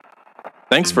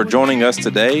Thanks for joining us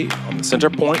today on the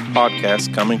Centerpoint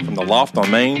podcast coming from the Loft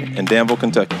on Main in Danville,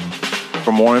 Kentucky.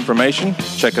 For more information,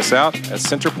 check us out at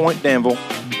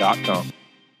centerpointdanville.com.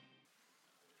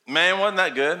 Man, wasn't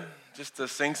that good? Just to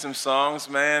sing some songs,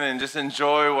 man, and just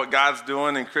enjoy what God's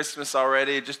doing in Christmas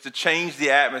already, just to change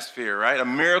the atmosphere, right? A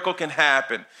miracle can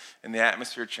happen and the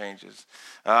atmosphere changes.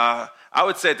 I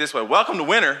would say it this way: welcome to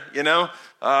winter, you know.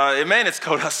 Man, it's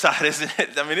cold outside, isn't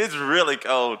it? I mean, it's really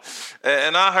cold.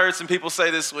 And I heard some people say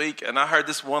this week, and I heard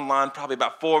this one line probably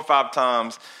about 4 or 5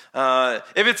 times.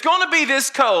 If it's going to be this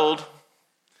cold,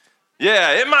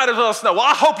 yeah, it might as well snow. Well,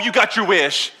 I hope you got your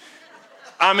wish.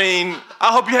 I mean,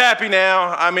 I hope you're happy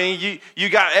now. I mean, you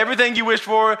got everything you wish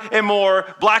for and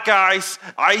more. Black ice,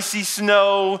 icy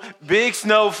snow, big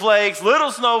snowflakes,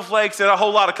 little snowflakes, and a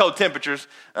whole lot of cold temperatures.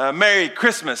 Merry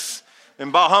Christmas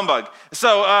and bah humbug.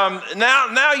 So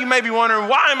now you may be wondering,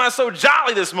 why am I so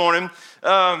jolly this morning?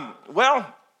 Well,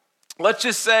 let's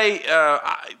just say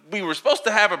we were supposed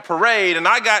to have a parade, and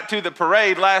I got to the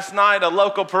parade last night, a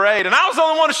local parade, and I was the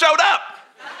only one who showed up.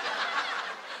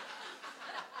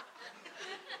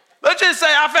 Let's just say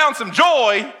I found some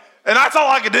joy, and that's all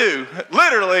I could do.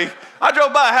 Literally, I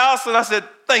drove by a house, and I said,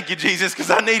 thank you, Jesus, because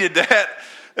I needed that.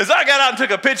 And so I got out and took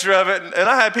a picture of it, and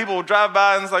I had people drive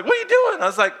by, and it's like, what are you doing? I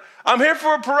was like, I'm here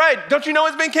for a parade. Don't you know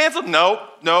it's been canceled? Nope.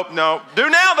 Do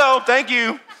now, though. Thank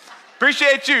you.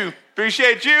 Appreciate you.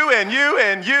 Appreciate you and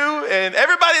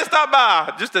everybody that stopped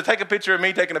by just to take a picture of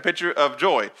me taking a picture of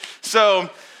joy. So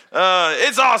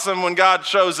it's awesome when God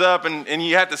shows up, and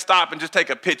you have to stop and just take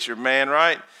a picture, man,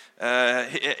 right?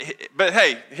 But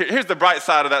hey, here's the bright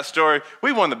side of that story.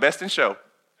 We won the best in show.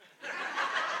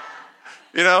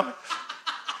 You know?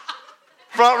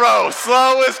 Front row,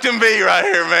 slow as can be right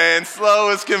here, man.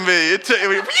 Slow as can be. It took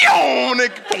me,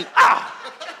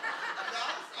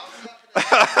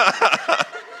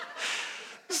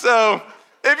 So,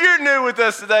 if you're new with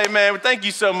us today, man, thank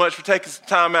you so much for taking some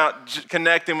time out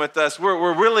connecting with us.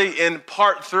 We're really in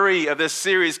part 3 of this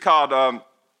series called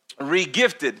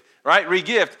Regifted. Right?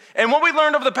 Regift. And what we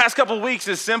learned over the past couple of weeks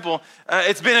is simple.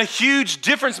 It's been a huge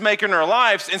difference maker in our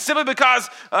lives, and simply because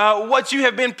what you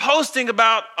have been posting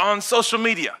about on social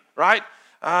media, right?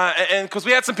 And because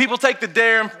we had some people take the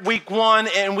dare in week 1,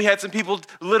 and we had some people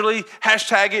literally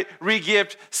hashtag it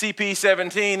Regift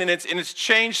CP17, and it's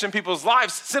changed some people's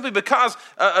lives simply because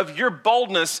of your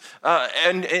boldness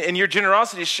and your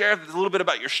generosity to share a little bit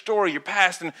about your story, your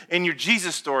past, and your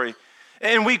Jesus story.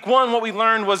 In week 1, what we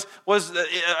learned was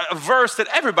a verse that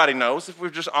everybody knows, if we're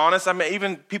just honest. I mean,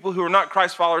 even people who are not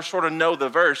Christ followers sort of know the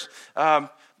verse.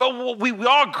 But we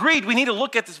all agreed we need to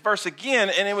look at this verse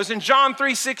again, and it was in John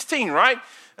 3:16, right?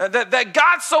 That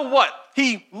God so what?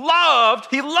 He loved,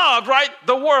 right,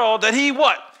 the world that he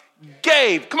what?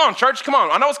 Gave. Come on, church, come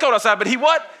on. I know it's cold outside, but he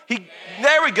what?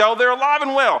 There we go. They're alive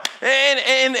and well.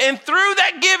 And through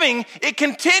that giving, it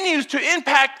continues to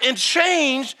impact and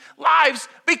change lives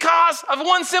because of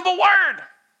one simple word: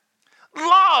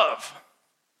 love.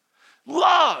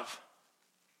 Love.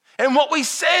 And what we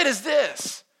said is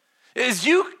this, is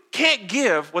you can't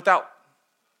give without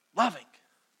loving,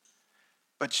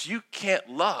 but you can't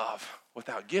love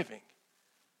without giving.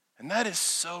 And that is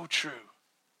so true.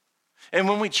 And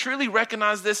when we truly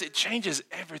recognize this, it changes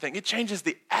everything. It changes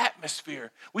the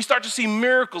atmosphere. We start to see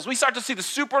miracles. We start to see the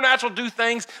supernatural do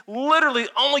things literally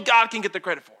only God can get the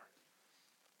credit for,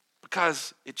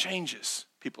 because it changes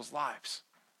people's lives.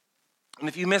 And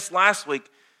if you missed last week,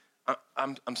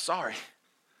 I'm sorry,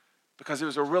 because it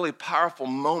was a really powerful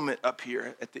moment up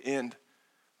here at the end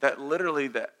that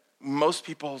most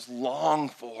people long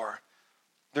for.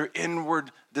 Their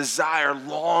inward desire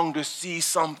long to see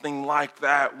something like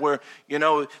that where, you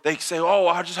know, they say, oh,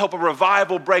 I just hope a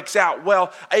revival breaks out.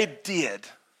 Well, it did.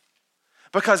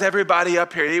 Because everybody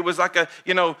up here, it was like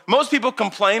most people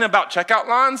complain about checkout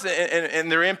lines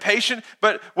and they're impatient.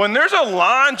 But when there's a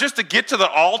line just to get to the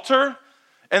altar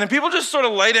and then people just sort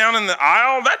of lay down in the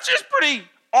aisle, that's just pretty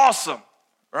awesome,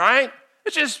 right?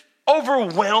 It's just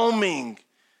overwhelming.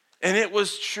 And it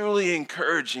was truly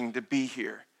encouraging to be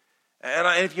here.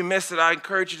 And if you missed it, I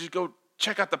encourage you to go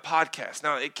check out the podcast.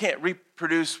 Now, it can't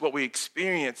reproduce what we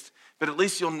experienced, but at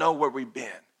least you'll know where we've been.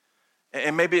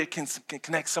 And maybe it can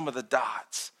connect some of the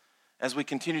dots as we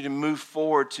continue to move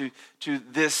forward to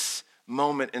this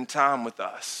moment in time with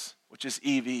us, which is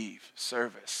Eve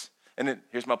service. And then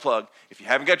here's my plug. If you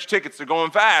haven't got your tickets, they're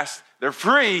going fast. They're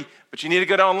free, but you need to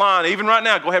go online. Even right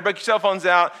now, go ahead, break your cell phones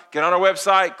out, get on our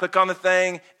website, click on the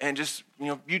thing, and just,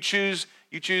 you choose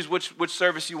you choose which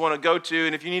service you want to go to.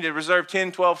 And if you need to reserve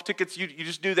 10, 12 tickets, you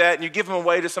just do that. And you give them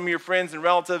away to some of your friends and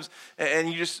relatives. And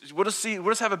we'll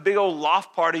just have a big old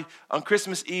loft party on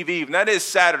Christmas Eve. And that is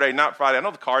Saturday, not Friday. I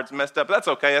know the card's messed up, but that's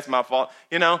okay. That's my fault,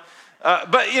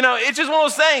 But, it's just one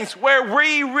of those things where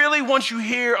we really want you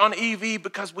here on EV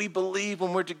because we believe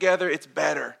when we're together, it's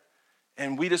better.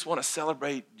 And we just want to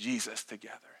celebrate Jesus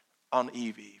together on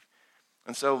EV.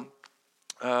 And so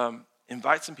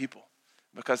invite some people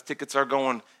because tickets are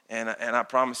going, and I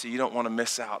promise you don't want to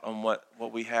miss out on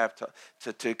what we have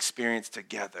to experience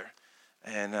together.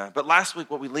 But last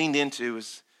week, what we leaned into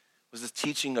was the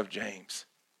teaching of James.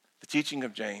 The teaching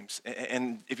of James.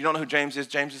 And if you don't know who James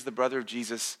is the brother of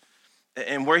Jesus.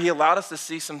 And where he allowed us to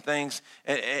see some things,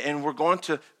 and we're going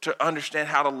to understand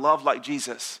how to love like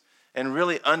Jesus and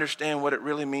really understand what it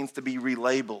really means to be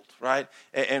relabeled, right?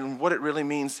 And what it really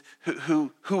means,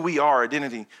 who we are,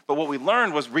 identity. But what we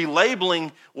learned was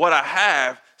relabeling what I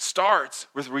have starts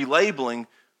with relabeling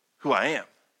who I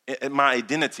am, my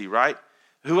identity, right?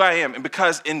 Who I am. And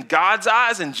because in God's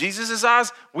eyes, in Jesus'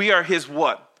 eyes, we are his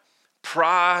what?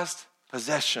 Prized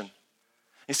possession.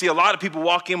 You see, a lot of people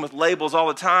walk in with labels all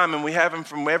the time, and we have them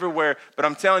from everywhere. But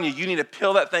I'm telling you, you need to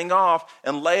peel that thing off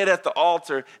and lay it at the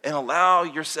altar and allow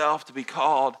yourself to be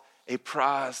called a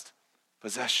prized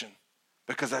possession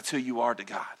because that's who you are to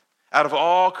God. Out of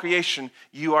all creation,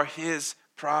 you are his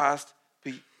prized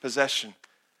possession.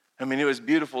 I mean, it was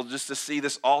beautiful just to see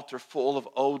this altar full of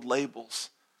old labels.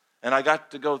 And I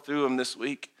got to go through them this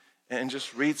week and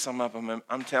just read some of them. And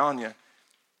I'm telling you,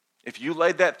 if you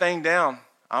laid that thing down,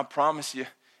 I promise you,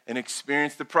 and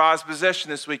experienced the prized possession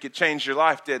this week, it changed your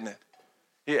life, didn't it?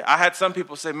 Yeah, I had some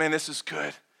people say, man, this is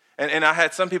good. And I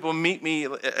had some people meet me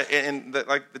in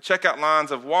the checkout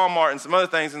lines of Walmart and some other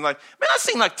things, and man, I've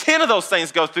seen 10 of those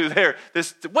things go through there.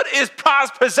 What is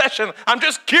prized possession? I'm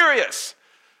just curious.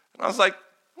 And I was like,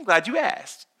 I'm glad you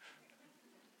asked.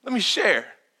 Let me share.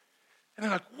 And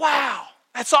they're like, wow,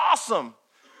 that's awesome.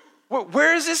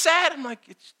 Where is this at? I'm like,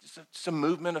 it's just a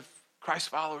movement of Christ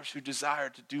followers who desire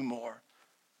to do more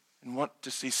and want to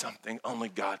see something only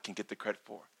God can get the credit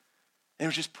for. And it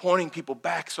was just pointing people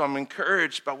back. So I'm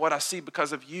encouraged by what I see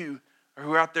because of you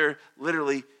who are out there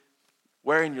literally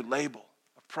wearing your label,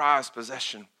 a prized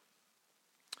possession.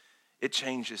 It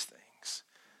changes things.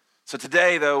 So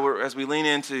today, though, as we lean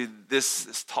into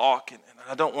this talk, and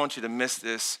I don't want you to miss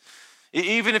this,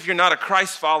 even if you're not a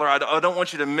Christ follower, I don't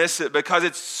want you to miss it because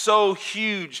it's so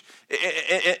huge.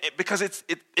 Because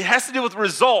it has to do with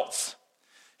results.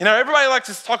 Everybody likes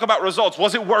to talk about results.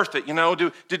 Was it worth it?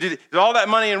 Did all that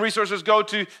money and resources go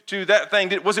to that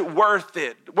thing? Was it worth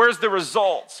it? Where's the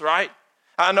results, right?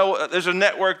 I know there's a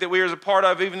network that we were a part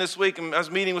of even this week, and I was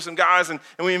meeting with some guys, and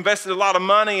we invested a lot of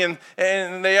money, and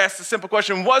they asked the simple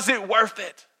question, was it worth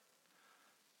it?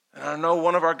 And I know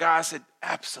one of our guys said,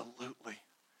 absolutely.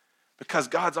 Because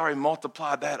God's already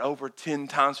multiplied that over 10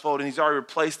 times fold, and he's already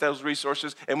replaced those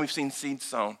resources, and we've seen seeds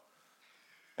sown.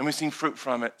 And we've seen fruit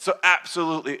from it. So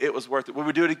absolutely, it was worth it. Will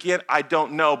we do it again? I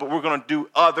don't know, but we're going to do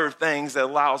other things that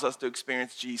allows us to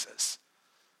experience Jesus.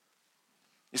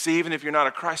 You see, even if you're not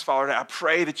a Christ follower, I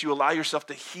pray that you allow yourself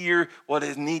to hear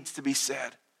what needs to be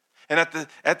said. And at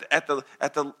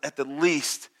the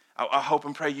least, I hope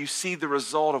and pray you see the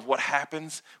result of what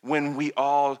happens when we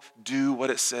all do what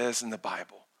it says in the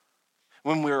Bible.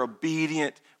 When we're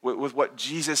obedient with what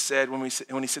Jesus said when he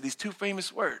said these two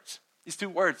famous words, these two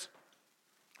words,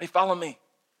 hey, follow me.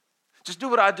 Just do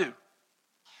what I do.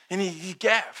 And he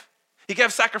gave. He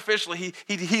gave sacrificially.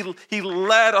 He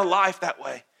led a life that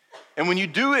way. And when you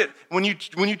do it, when you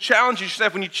challenge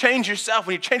yourself, when you change yourself,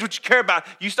 when you change what you care about,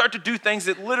 you start to do things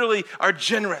that literally are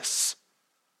generous.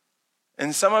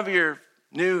 And some of you are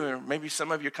new, or maybe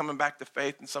some of you are coming back to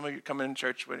faith, and some of you are coming in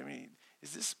church. What do you mean?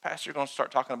 Is this pastor going to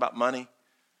start talking about money?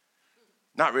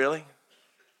 Not really.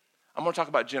 I'm going to talk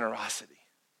about generosity.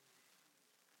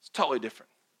 It's totally different.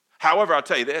 However, I'll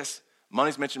tell you this.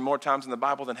 Money's mentioned more times in the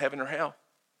Bible than heaven or hell.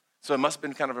 So it must have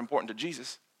been kind of important to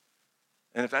Jesus.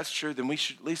 And if that's true, then we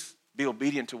should at least be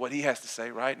obedient to what he has to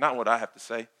say, right? Not what I have to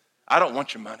say. I don't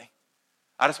want your money.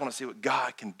 I just want to see what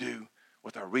God can do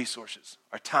with our resources,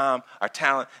 our time, our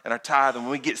talent, and our tithe. And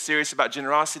when we get serious about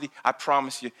generosity, I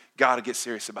promise you, God will get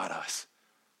serious about us.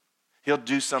 He'll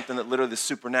do something that literally the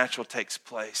supernatural takes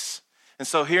place. And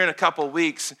so here in a couple of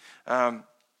weeks,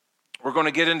 we're going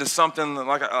to get into something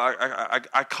like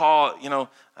I call,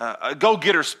 a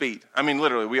go-getter speed. I mean,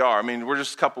 literally, we are. I mean, we're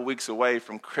just a couple of weeks away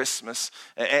from Christmas.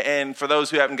 And for those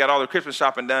who haven't got all their Christmas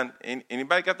shopping done,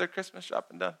 anybody got their Christmas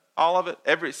shopping done? All of it?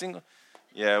 Every single?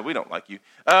 Yeah, we don't like you.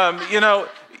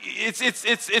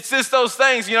 It's just those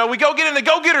things. We go get in the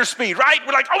go-getter speed, right?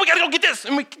 We're like, oh, we got to go get this,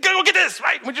 and we got to go get this,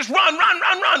 right? We just run.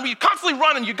 We constantly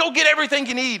run, and you go get everything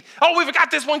you need. Oh, we've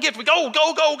got this one gift. We go.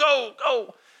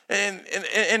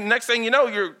 And next thing you know,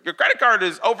 your credit card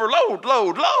is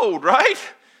load, right?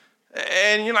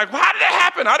 And you're like, well, how did that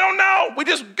happen? I don't know. We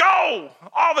just go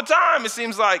all the time, it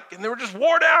seems like. And they were just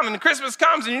wore down, and Christmas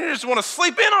comes, and you just want to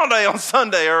sleep in all day on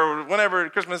Sunday or whenever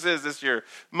Christmas is this year,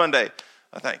 Monday,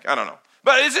 I think. I don't know.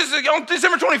 But it's just on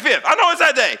December 25th. I know it's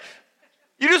that day.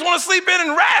 You just want to sleep in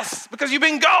and rest because you've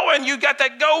been going. You got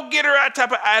that go-getter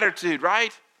type of attitude,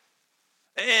 right?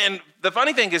 And the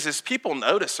funny thing is people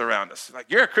notice around us. Like,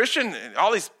 you're a Christian, and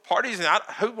all these parties, and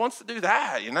who wants to do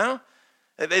that,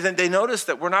 They notice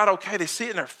that we're not okay. They see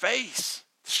it in their face,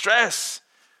 the stress.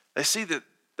 They see the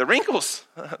wrinkles.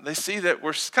 They see that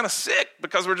we're kind of sick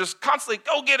because we're just constantly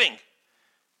go-getting,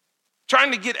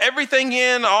 trying to get everything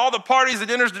in, all the parties, the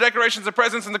dinners, the decorations, the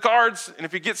presents, and the cards. And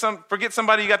if you forget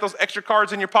somebody, you got those extra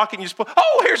cards in your pocket, and you just put,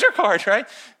 oh, here's your card, right?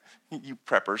 You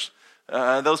preppers,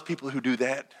 those people who do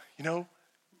that,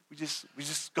 we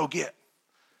just go get.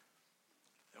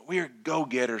 We are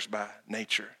go-getters by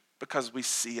nature, because we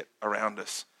see it around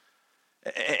us.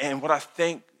 And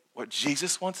what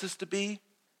Jesus wants us to be,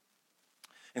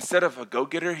 instead of a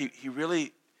go-getter,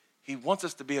 he wants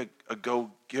us to be a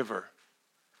go-giver.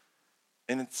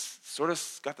 And it's sort of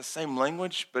got the same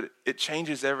language, but it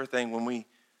changes everything when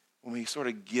we sort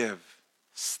of give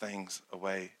things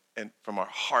away and from our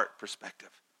heart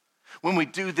perspective. When we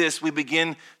do this, we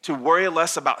begin to worry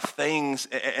less about things,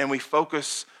 and we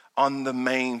focus on the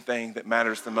main thing that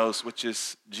matters the most, which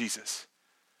is Jesus.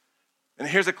 And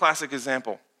here's a classic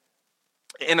example.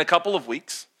 In a couple of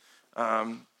weeks,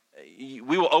 we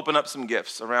will open up some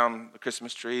gifts around the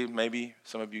Christmas tree. Maybe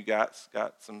some of you got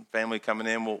some family coming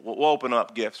in. We'll open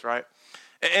up gifts, right?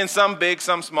 And some big,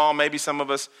 some small. Maybe some of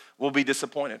us will be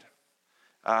disappointed.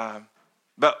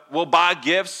 But we'll buy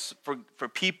gifts for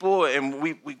people, and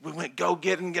we went go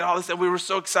get all this, and we were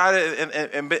so excited.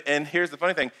 And here's the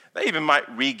funny thing: they even might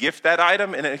re-gift that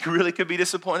item, and it really could be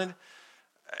disappointed.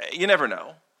 You never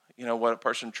know, what a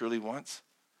person truly wants.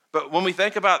 But when we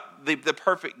think about the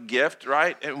perfect gift,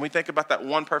 right, and we think about that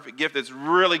one perfect gift that's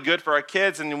really good for our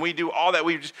kids, and we do all that,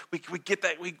 we get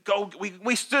that,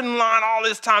 we stood in line all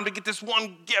this time to get this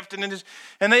one gift, and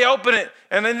they open it,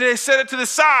 and then they set it to the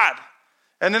side.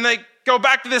 And then they go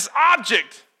back to this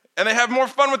object, and they have more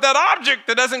fun with that object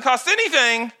that doesn't cost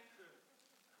anything.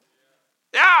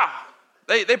 Yeah,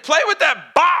 they play with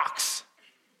that box.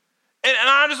 And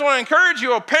I just want to encourage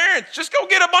you, parents, just go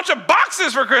get a bunch of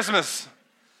boxes for Christmas.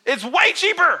 It's way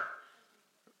cheaper,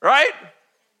 right?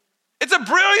 It's a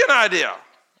brilliant idea.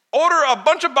 Order a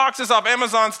bunch of boxes off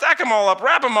Amazon, stack them all up,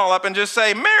 wrap them all up, and just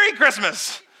say, Merry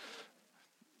Christmas.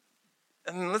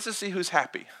 And let's just see who's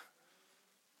happy.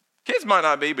 Kids might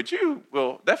not be, but you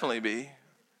will definitely be.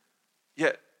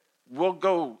 Yet, we'll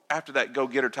go after that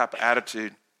go-getter type of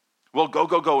attitude. We'll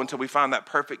go until we find that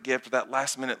perfect gift or that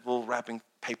last-minute little wrapping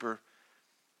paper.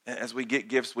 And as we get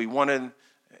gifts we wanted,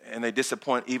 and they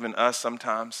disappoint even us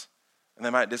sometimes, and they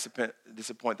might disappoint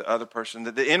the other person.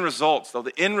 The end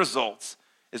results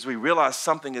is we realize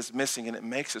something is missing, and it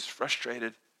makes us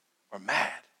frustrated or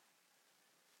mad.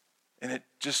 And it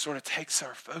just sort of takes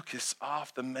our focus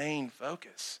off the main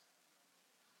focus.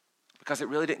 Because it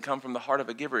really didn't come from the heart of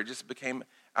a giver. It just became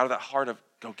out of that heart of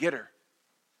go-getter.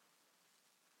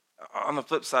 On the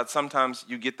flip side, sometimes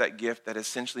you get that gift that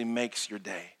essentially makes your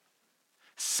day.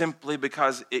 Simply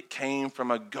because it came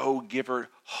from a go-giver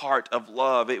heart of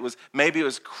love. Maybe it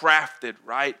was crafted,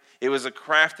 right? It was a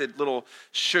crafted little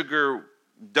sugar,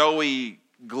 doughy,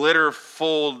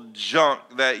 glitter-full junk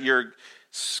that your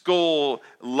school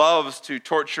loves to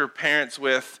torture parents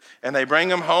with, and they bring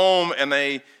them home, and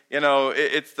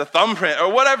it's the thumbprint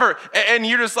or whatever, and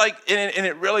you're just like, and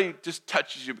it really just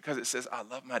touches you because it says, I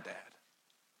love my dad.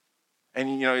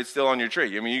 And it's still on your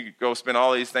tree. I mean, you go spend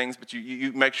all these things, but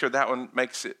you make sure that one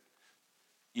makes it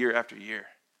year after year.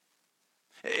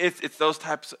 It's those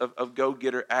types of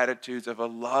go-getter attitudes of a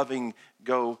loving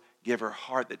go-giver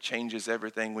heart that changes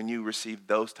everything when you receive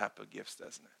those type of gifts,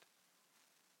 doesn't it?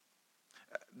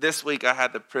 This week I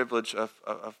had the privilege of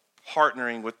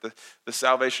partnering with the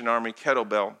Salvation Army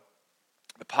kettlebell,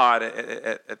 the pod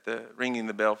at the ringing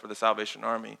the bell for the Salvation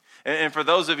Army. And for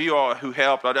those of you all who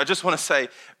helped, I just want to say,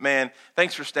 man,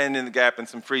 thanks for standing in the gap in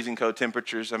some freezing cold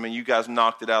temperatures. I mean, you guys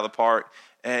knocked it out of the park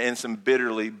in some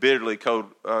bitterly cold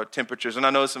temperatures. And I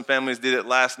know some families did it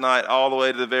last night all the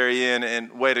way to the very end,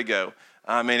 and way to go.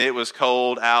 I mean, it was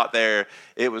cold out there.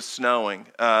 It was snowing,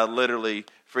 literally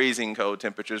freezing cold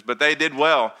temperatures, but they did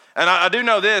well. And I do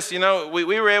know this, we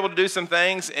were able to do some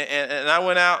things, and I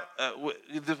went out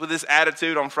with this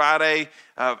attitude on Friday.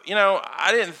 I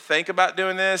didn't think about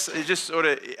doing this. It just sort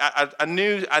of, I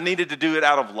knew I needed to do it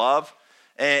out of love.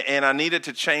 And I needed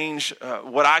to change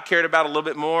what I cared about a little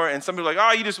bit more. And some people are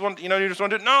like, oh, you just want to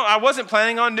do it. No, I wasn't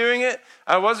planning on doing it.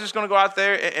 I was just going to go out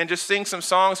there and just sing some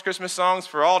songs, Christmas songs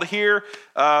for all to hear.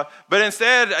 But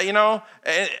instead,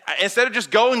 instead of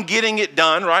just go and getting it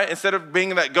done, right? Instead of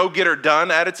being that go-getter done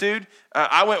attitude,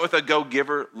 I went with a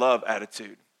go-giver love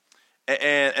attitude.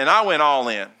 And I went all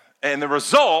in. And the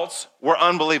results were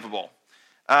unbelievable.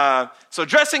 So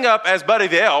dressing up as Buddy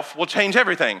the Elf will change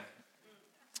everything.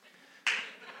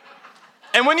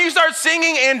 And when you start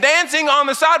singing and dancing on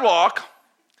the sidewalk,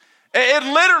 it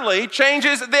literally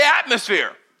changes the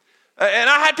atmosphere. And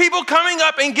I had people coming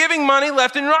up and giving money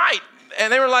left and right.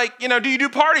 And they were like, do you do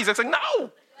parties? I was like,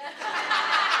 no.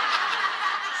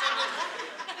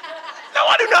 No,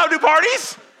 I do not do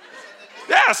parties.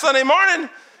 Yeah, Sunday morning.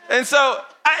 And so,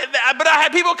 but I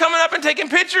had people coming up and taking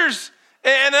pictures.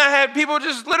 And I had people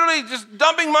just literally just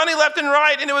dumping money left and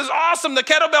right. And it was awesome. The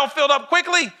kettlebell filled up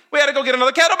quickly. We had to go get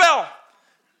another kettlebell.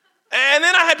 And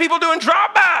then I had people doing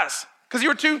drive-bys because you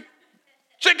were too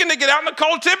chicken to get out in the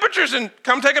cold temperatures and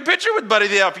come take a picture with Buddy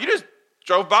the Elf. You just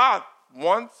drove by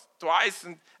once, twice,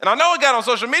 and I know it got on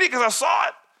social media because I saw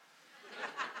it.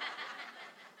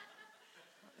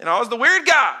 I was the weird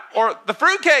guy or the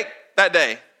fruitcake that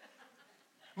day.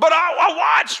 But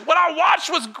what I watched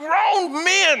was grown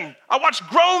men. I watched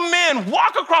grown men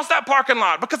walk across that parking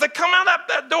lot because they come out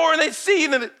that door and they see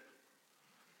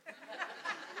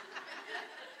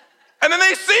and then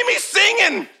they see me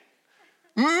singing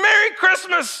Merry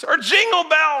Christmas or Jingle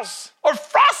Bells or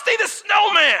Frosty the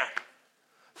Snowman.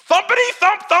 Thumpity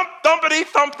thump thump, thumpity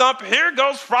thump thump. Here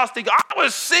goes Frosty. I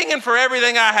was singing for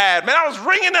everything I had. Man, I was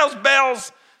ringing those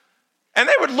bells. And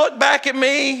they would look back at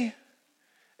me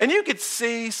and you could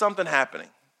see something happening.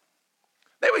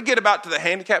 They would get about to the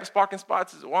handicapped parking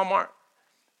spots at Walmart.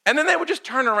 And then they would just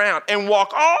turn around and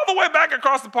walk all the way back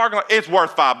across the parking lot. It's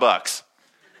worth $5.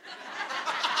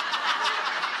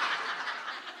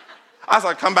 I was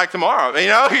like, come back tomorrow,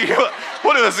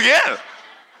 we'll do this again.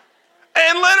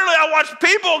 And literally I watched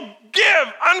people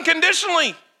give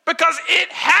unconditionally because it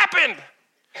happened.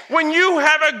 When you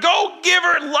have a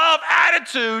go-giver love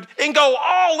attitude and go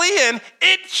all in,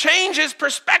 it changes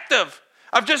perspective.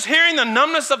 Of just hearing the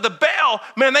numbness of the bell,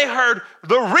 man, they heard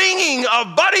the ringing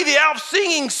of Buddy the Elf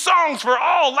singing songs for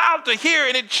all loud to hear,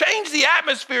 and it changed the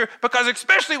atmosphere because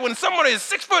especially when someone is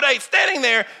 6'8" standing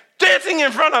there dancing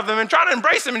in front of them and trying to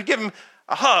embrace them and give them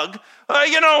a hug,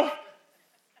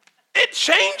 it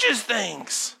changes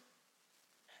things.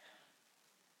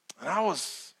 And I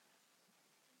was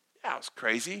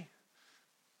crazy.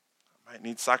 I might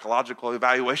need psychological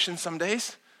evaluation some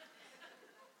days.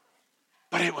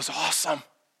 But it was awesome.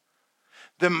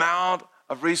 The amount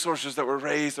of resources that were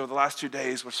raised over the last 2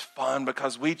 days was fun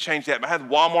because we changed that. I had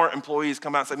Walmart employees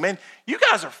come out and say, man, you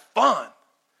guys are fun.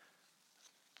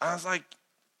 I was like,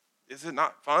 is it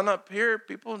not fun up here?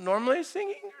 People normally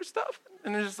singing your stuff?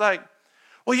 And they're just like,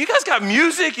 well, you guys got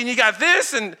music and you got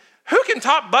this, and who can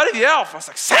top Buddy the Elf? I was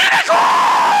like, Santa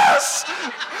Claus!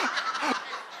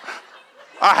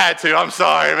 I had to. I'm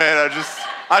sorry, man.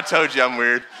 I told you I'm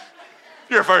weird.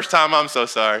 Your first time, I'm so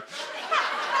sorry.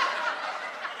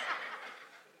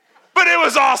 But it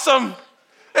was awesome.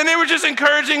 And they were just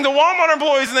encouraging the Walmart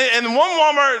employees. And one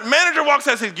Walmart manager walks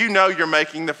out and said, you're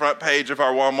making the front page of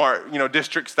our Walmart,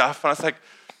 district stuff. And I was like,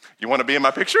 you want to be in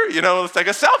my picture? Let's take a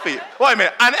selfie. Wait a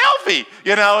minute, an Elfie.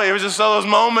 It was just all those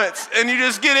moments. And you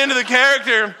just get into the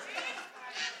character.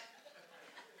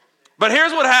 But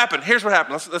here's what happened.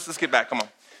 Let's get back. Come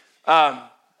on.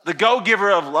 The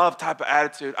go-giver of love type of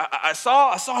attitude. I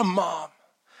saw a mom.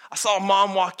 I saw a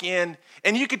mom walk in,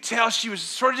 and you could tell she was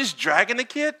sort of just dragging the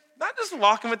kid, not just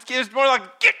walking with the kid. It was more like,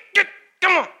 get,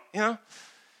 come on,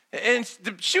 And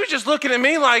she was just looking at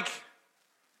me like,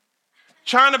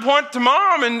 trying to point to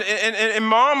mom, and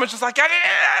mom was just like,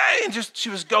 and she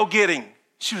was go-getting.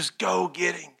 She was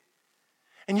go-getting.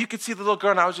 And you could see the little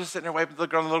girl, and I was just sitting there waving to the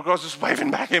little girl, and the little girl was just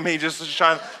waving back at me, just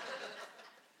trying.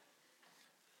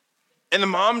 And the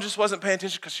mom just wasn't paying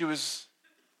attention because she was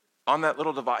on that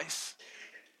little device.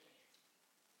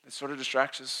 It sort of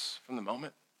distracts us from the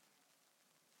moment.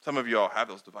 Some of you all have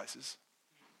those devices.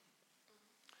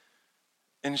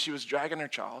 And she was dragging her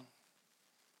child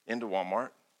into Walmart,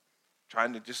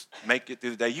 trying to just make it through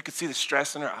the day. You could see the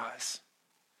stress in her eyes.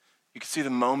 You could see the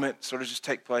moment sort of just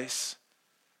take place.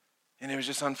 And it was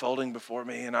just unfolding before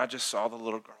me, and I just saw the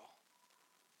little girl.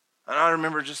 And I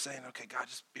remember just saying, okay, God,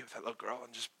 just be with that little girl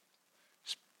and just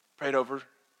prayed over her.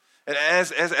 And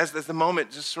as the moment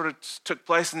just sort of took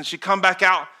place, and she come back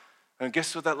out, and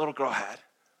guess what that little girl had?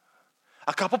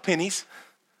 A couple pennies.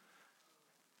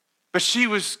 But she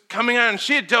was coming out, and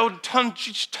she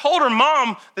told her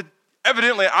mom that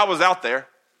evidently I was out there.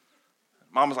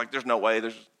 Mom was like, there's no way.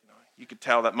 You could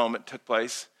tell that moment took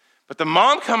place. But the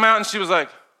mom come out, and she was like,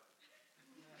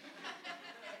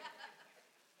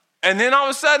 and then all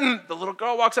of a sudden, the little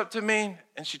girl walks up to me,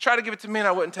 and she tried to give it to me, and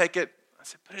I wouldn't take it. I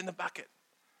said, put it in the bucket.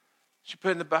 She put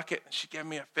it in the bucket, and she gave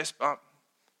me a fist bump.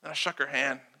 Then I shook her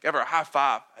hand, gave her a high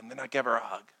five, and then I gave her a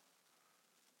hug.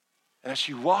 And as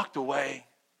she walked away,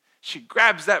 she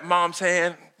grabs that mom's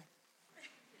hand.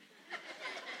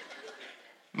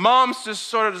 Mom's just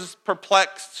sort of just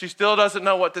perplexed. She still doesn't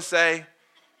know what to say.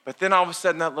 But then all of a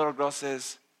sudden, that little girl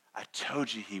says, I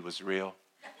told you he was real.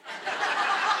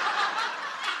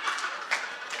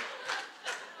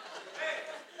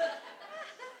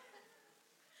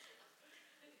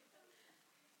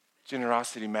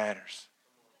 Generosity matters.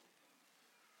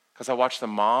 Because I watched the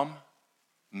mom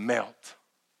melt.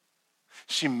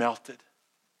 She melted.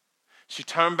 She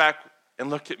turned back and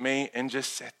looked at me and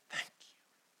just said, thank you.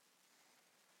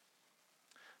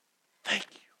 Thank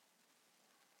you.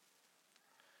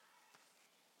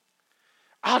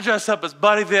 I'll dress up as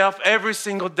Buddy the Elf every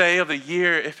single day of the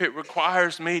year if it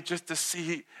requires me just to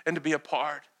see and to be a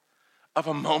part of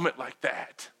a moment like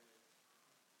that.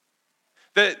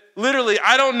 That literally,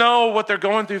 I don't know what they're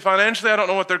going through financially. I don't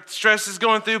know what their stress is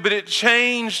going through, but it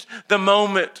changed the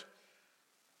moment.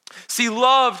 See,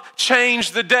 love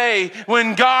changed the day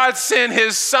when God sent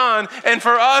his son, and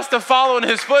for us to follow in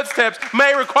his footsteps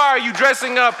may require you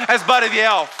dressing up as Buddy the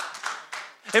Elf.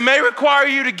 It may require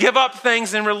you to give up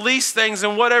things and release things,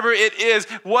 and whatever it is,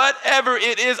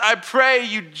 I pray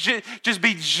you just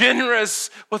be generous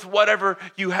with whatever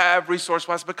you have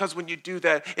resource-wise, because when you do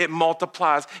that, it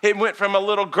multiplies. It went from a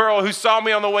little girl who saw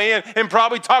me on the way in and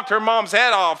probably talked her mom's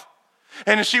head off.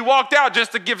 And she walked out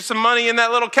just to give some money in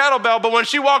that little kettlebell, but when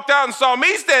she walked out and saw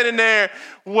me standing there,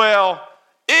 well,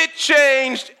 it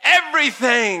changed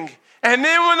everything. And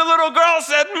then when the little girl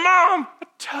said, Mom, I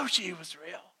told you he was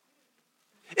real.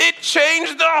 It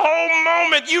changed the whole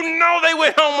moment. You know they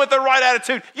went home with the right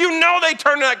attitude. You know they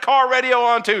turned that car radio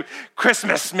on to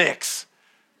Christmas mix.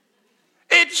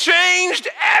 It changed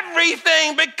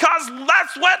everything because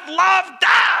that's what love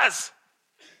does.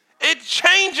 It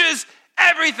changes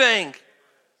everything.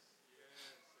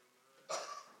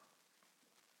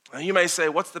 Now you may say,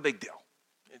 what's the big deal?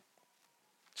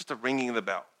 Just a ringing of the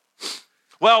bell.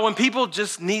 Well, when people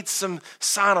just need some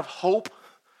sign of hope,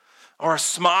 or a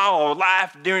smile or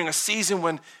laugh during a season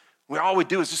when all we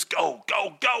do is just go,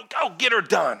 get her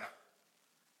done.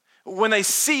 When they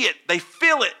see it, they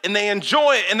feel it, and they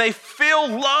enjoy it, and they feel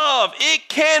love. It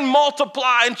can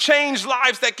multiply and change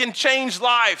lives that can change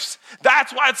lives.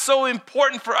 That's why it's so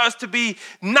important for us to be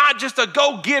not just a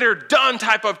go-getter done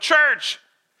type of church.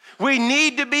 We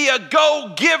need to be a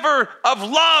go-giver of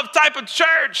love type of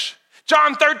church.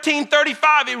 John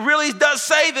 13:35, it really does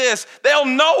say this. They'll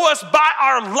know us by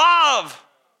our love.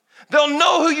 They'll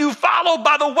know who you follow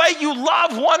by the way you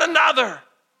love one another.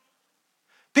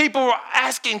 People were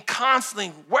asking constantly,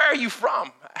 where are you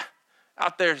from?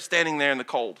 Out there, standing there in the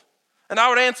cold. And I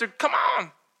would answer, come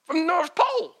on, from the North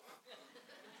Pole.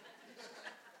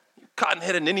 You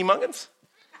cotton-headed ninny-muggins.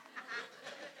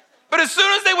 But as soon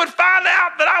as they would find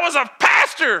out that I was a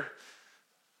pastor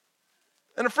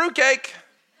and a fruitcake,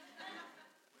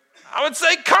 I would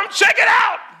say, come check it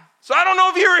out. So I don't know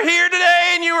if you were here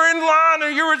today and you were in line or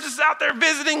you were just out there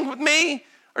visiting with me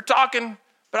or talking,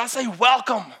 but I say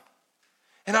welcome.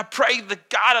 And I pray the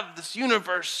God of this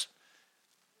universe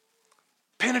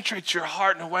penetrates your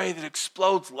heart in a way that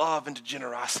explodes love into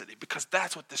generosity, because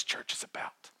that's what this church is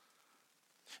about.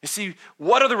 You see,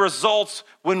 what are the results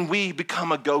when we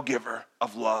become a go-giver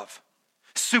of love?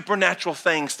 Supernatural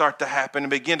things start to happen and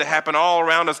begin to happen all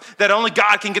around us that only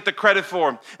God can get the credit for.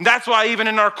 And that's why even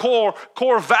in our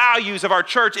core values of our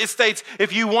church, it states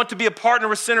if you want to be a partner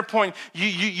with Centerpoint,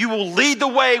 you will lead the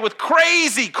way with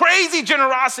crazy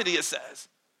generosity, it says.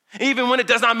 Even when it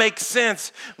does not make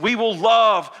sense, we will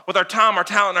love with our time, our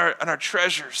talent, and our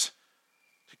treasures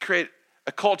to create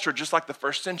a culture just like the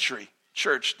first century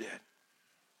church did.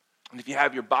 And if you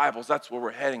have your Bibles, that's where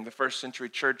we're heading, the first century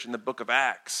church in the book of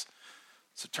Acts.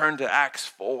 So turn to Acts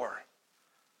 4.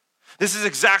 This is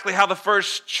exactly how the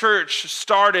first church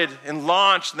started and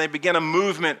launched, and they began a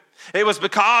movement. It was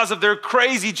because of their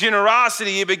crazy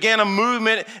generosity, it began a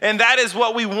movement, and that is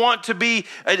what we want to be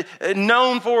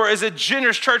known for as a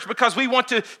generous church, because we want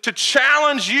to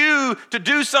challenge you to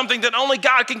do something that only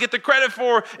God can get the credit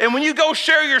for. And when you go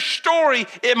share your story,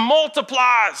 it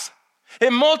multiplies.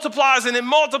 It multiplies and it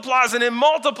multiplies and it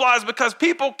multiplies because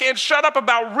people can't shut up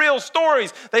about real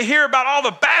stories. They hear about all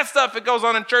the bad stuff that goes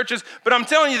on in churches, but I'm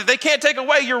telling you that they can't take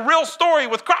away your real story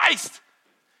with Christ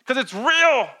because it's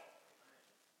real.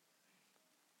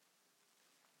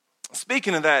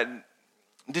 Speaking of that,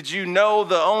 did you know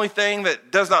the only thing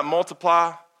that does not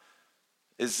multiply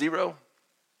is zero?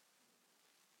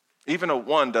 Even a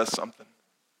 1 does something.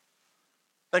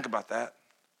 Think about that.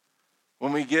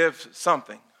 When we give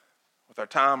something with our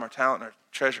time, our talent, our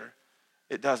treasure,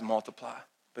 it does multiply.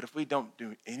 But if we don't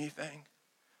do anything,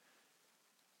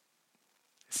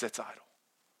 it sits idle.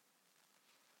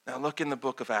 Now look in the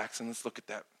book of Acts, and let's look at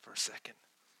that for a second.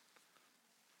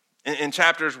 In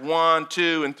chapters 1,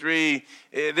 2, and 3,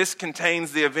 this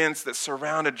contains the events that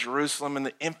surrounded Jerusalem in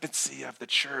the infancy of the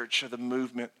church, of the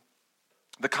movement.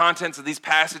 The contents of these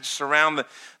passages surround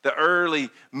the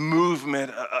early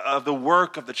movement of the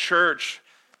work of the church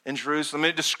in Jerusalem.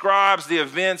 It describes the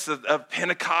events of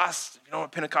Pentecost. You know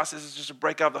what Pentecost is? It's just a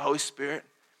breakout of the Holy Spirit.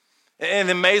 And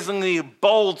the amazingly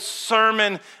bold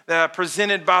sermon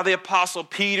presented by the Apostle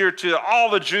Peter to all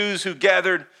the Jews who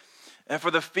gathered for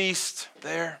the feast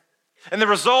there. And the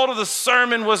result of the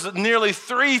sermon was nearly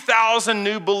 3,000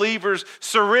 new believers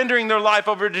surrendering their life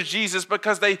over to Jesus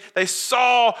because they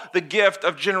saw the gift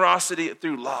of generosity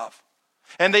through love.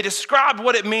 And they described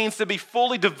what it means to be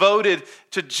fully devoted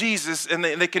to Jesus, and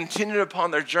they continued upon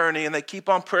their journey, and they keep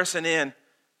on pressing in.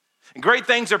 And great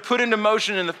things are put into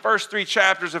motion in the first 3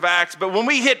 chapters of Acts, but when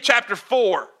we hit chapter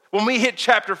 4,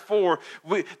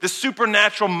 the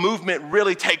supernatural movement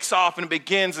really takes off and it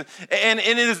begins. And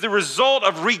it is the result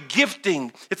of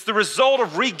regifting. It's the result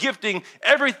of regifting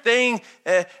everything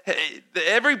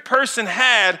every person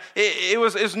had. It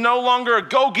was no longer a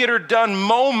go-getter done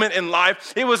moment in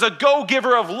life. It was a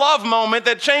go-giver of love moment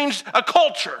that changed a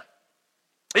culture.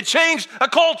 It changed a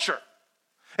culture.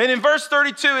 And in verse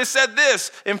 32, it said this.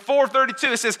 In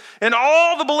 4:32, it says, and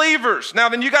all the believers. Now,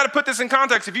 then you got to put this in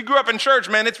context. If you grew up in church,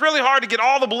 man, it's really hard to get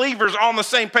all the believers on the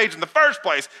same page in the first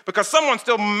place because someone's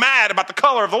still mad about the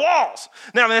color of the walls.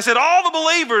 Now, then it said all the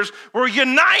believers were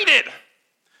united.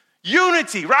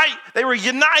 Unity, right? They were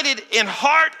united in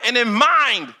heart and in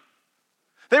mind.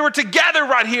 They were together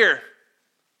right here.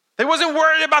 They wasn't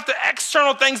worried about the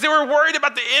external things. They were worried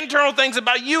about the internal things,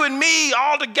 about you and me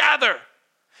all together.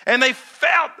 And they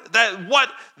felt that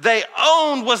what they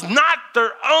owned was not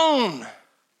their own.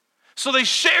 So they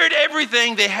shared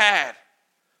everything they had.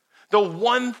 The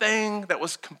one thing that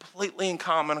was completely in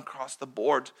common across the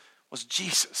board was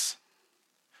Jesus.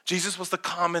 Jesus was the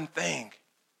common thing.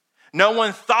 No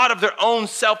one thought of their own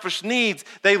selfish needs.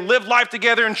 They lived life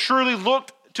together and truly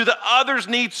looked to the other's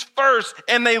needs first,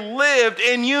 and they lived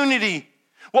in unity.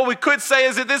 What we could say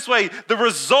is it this way: the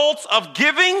results of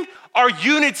giving are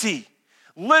unity.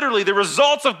 Literally, the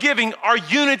results of giving are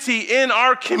unity in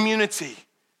our community.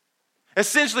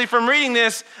 Essentially, from reading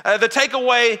this, the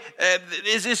takeaway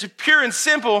is pure and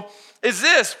simple, is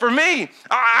this. For me,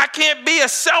 I can't be a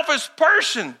selfish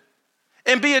person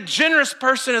and be a generous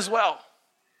person as well.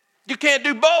 You can't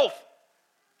do both.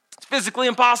 It's physically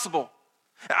impossible.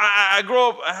 I grew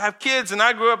up, I have kids, and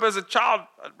I grew up as a child.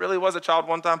 I really was a child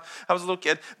one time. I was a little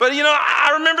kid. But,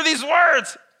 I remember these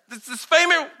words. This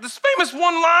famous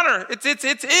one-liner.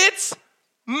 It's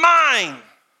mine,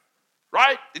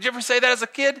 right? Did you ever say that as a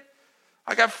kid?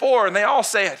 I got 4, and they all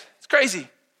say it. It's crazy.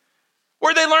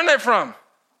 Where'd they learn that from?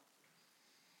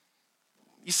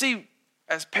 You see,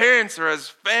 as parents or as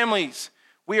families,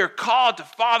 we are called to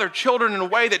father children in a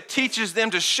way that teaches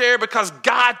them to share because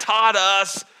God taught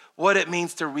us what it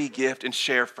means to regift and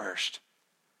share first.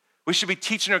 We should be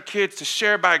teaching our kids to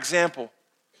share by example.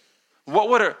 What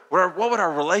would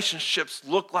our relationships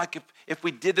look like if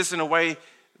we did this in a way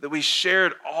that we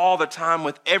shared all the time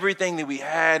with everything that we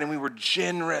had and we were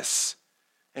generous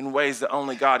in ways that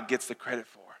only God gets the credit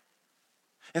for?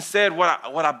 Instead,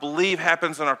 what I believe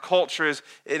happens in our culture is,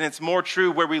 and it's more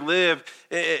true where we live,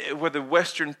 where the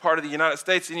western part of the United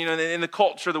States, and in the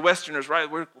culture of the Westerners, right?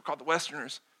 We're called the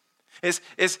Westerners. Is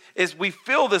we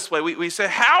feel this way. We say,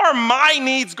 how are my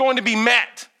needs going to be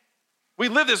met? We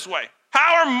live this way.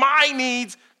 How are my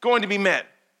needs going to be met?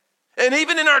 And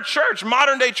even in our church,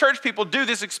 modern day church people do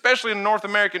this, especially in the North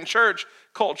American church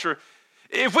culture.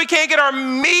 If we can't get our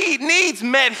needs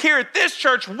met here at this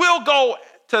church, we'll go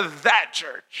to that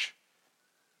church.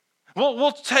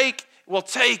 We'll take,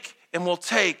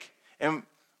 and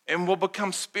and we'll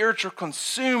become spiritual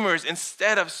consumers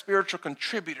instead of spiritual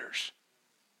contributors.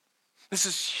 This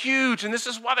is huge, and this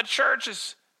is why the church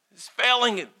is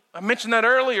failing. I mentioned that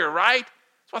earlier, right?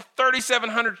 That's why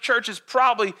 3,700 churches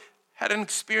probably had an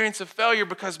experience of failure,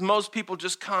 because most people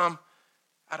just come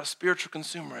out of spiritual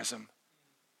consumerism,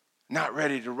 not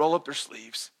ready to roll up their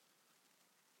sleeves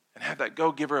and have that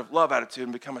go-giver of love attitude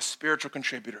and become a spiritual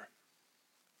contributor.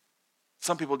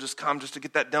 Some people just come just to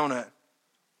get that donut.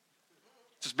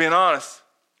 Just being honest.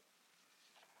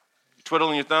 You're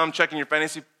twiddling your thumb, checking your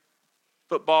fantasy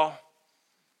football.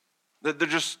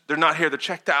 They're not here, they're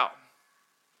checked out.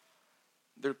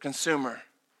 They're a consumer.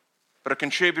 But a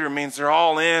contributor means they're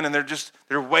all in, and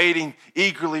they're waiting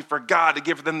eagerly for God to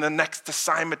give them the next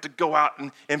assignment to go out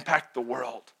and impact the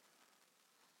world.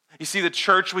 You see, the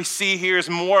church we see here is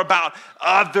more about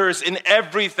others in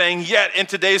everything. Yet in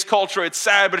today's culture, it's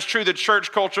sad, but it's true, the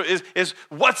church culture is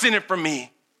what's in it for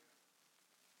me?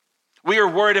 We are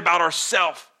worried about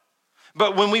ourselves.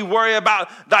 But when we worry about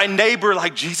thy neighbor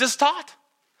like Jesus taught,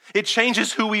 it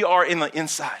changes who we are in the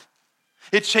inside.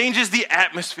 It changes the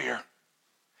atmosphere.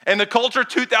 And the culture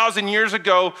 2,000 years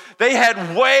ago, they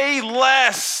had way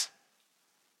less.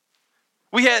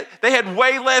 They had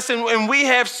way less, and we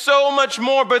have so much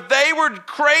more, but they were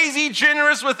crazy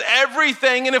generous with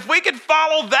everything. And if we could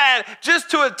follow that just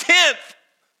to a tenth,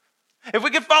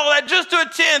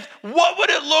 what would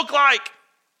it look like?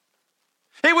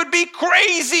 It would be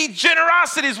crazy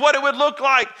generosity is what it would look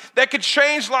like that could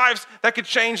change lives,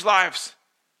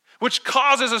 which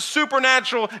causes a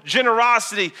supernatural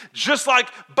generosity, just like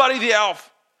Buddy the Elf.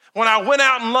 When I went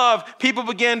out in love, people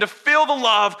began to feel the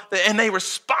love, and they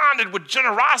responded with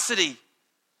generosity.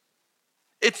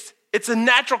 It's a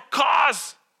natural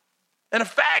cause and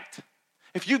effect.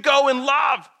 If you go in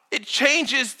love, it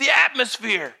changes the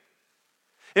atmosphere.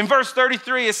 In verse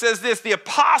 33, it says this: the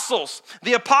apostles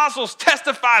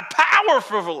testified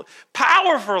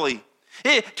powerfully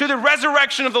to the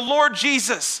resurrection of the Lord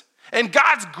Jesus, and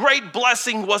God's great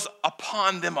blessing was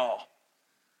upon them all.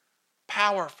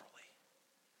 Powerfully.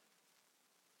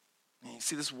 And you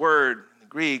see this word in the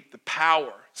Greek, the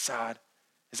power side,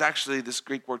 is actually this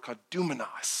Greek word called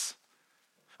dunamis.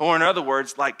 Or in other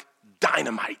words, like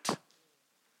dynamite.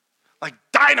 Like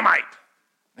dynamite.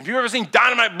 Have you ever seen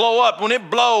dynamite blow up? When it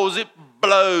blows, it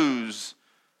blows.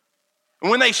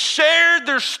 And when they shared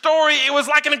their story, it was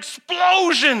like an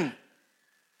explosion.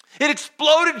 It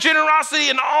exploded generosity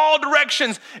in all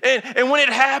directions. And when it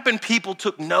happened, people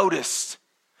took notice.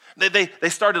 They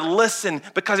started to listen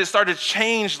because it started to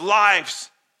change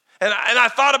lives. And I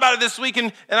thought about it this week,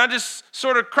 and I just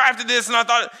sort of crafted this, and I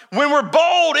thought, when we're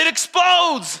bold, it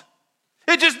explodes.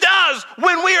 It just does.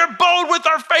 When we are bold with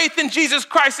our faith in Jesus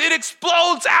Christ, it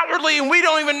explodes outwardly, and we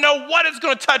don't even know what it's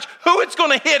going to touch, who it's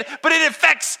going to hit, but it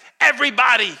affects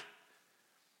everybody.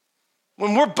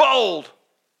 When we're bold,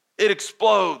 it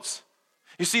explodes.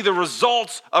 You see, the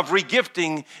results of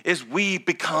regifting is we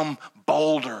become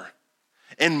bolder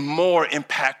and more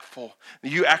impactful.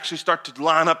 You actually start to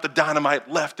line up the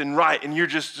dynamite left and right, and you're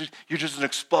just an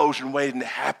explosion waiting to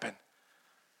happen.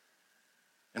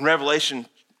 In Revelation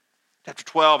chapter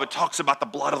 12, it talks about the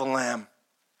blood of the Lamb.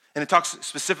 And it talks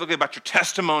specifically about your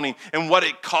testimony and what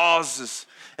it causes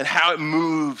and how it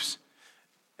moves.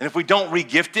 And if we don't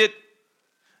regift it,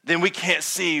 then we can't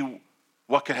see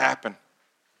what could happen.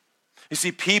 You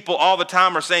see, people all the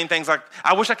time are saying things like,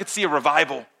 I wish I could see a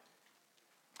revival.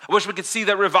 I wish we could see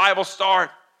that revival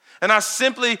start. And I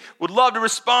simply would love to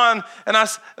respond, and I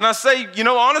say,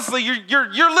 honestly,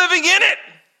 you're living in it.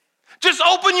 Just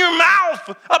open your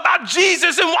mouth about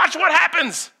Jesus and watch what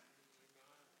happens.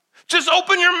 Just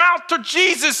open your mouth to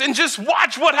Jesus and just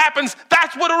watch what happens.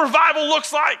 That's what a revival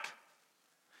looks like.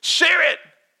 Share it.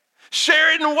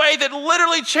 Share it in a way that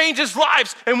literally changes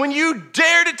lives. And when you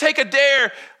dare to take a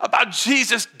dare about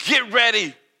Jesus, get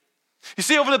ready. You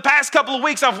see, over the past couple of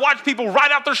weeks, I've watched people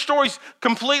write out their stories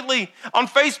completely on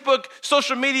Facebook,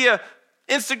 social media,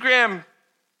 Instagram.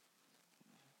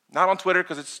 Not on Twitter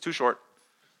because it's too short.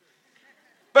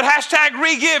 But hashtag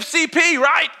RegiveCP,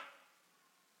 right?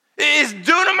 It is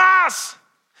dunamis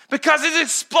because it's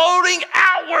exploding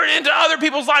outward into other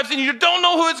people's lives, and you don't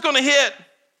know who it's going to hit.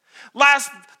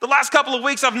 The last couple of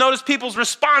weeks, I've noticed people's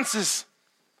responses,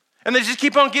 and they just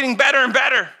keep on getting better and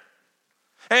better.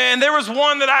 And there was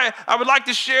one that I would like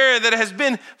to share that has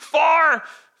been far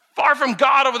from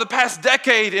God over the past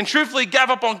decade and truthfully gave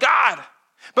up on God.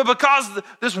 But because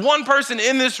this one person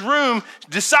in this room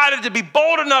decided to be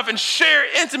bold enough and share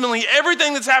intimately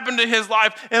everything that's happened to his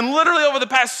life, and literally over the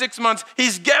past 6 months,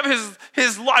 he's given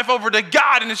his life over to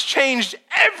God and it's changed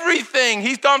everything.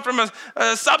 He's gone from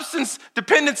a substance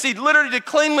dependency literally to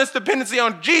cleanliness dependency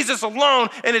on Jesus alone,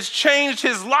 and it's changed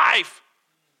his life.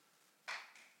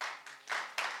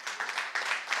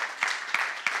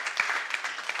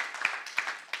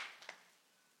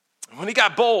 And when he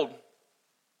got bold,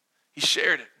 he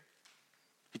shared it.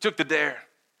 He took the dare,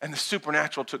 and the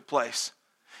supernatural took place.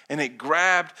 And it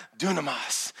grabbed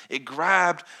dunamis. It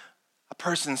grabbed a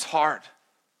person's heart.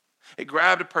 It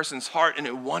grabbed a person's heart, and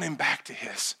it won him back to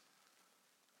his.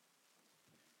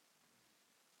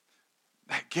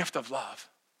 That gift of love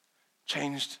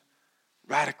changed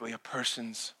radically a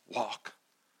person's walk.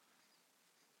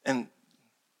 And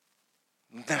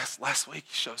last week,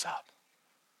 he shows up.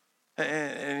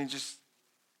 And he just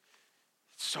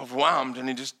so overwhelmed, and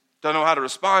he just doesn't know how to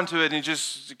respond to it, and he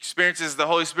just experiences the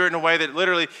Holy Spirit in a way that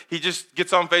literally he just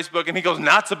gets on Facebook and he goes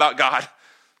nuts about God.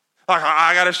 Like,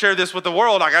 I got to share this with the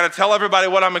world. I got to tell everybody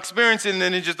what I'm experiencing,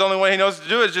 and the only way he knows to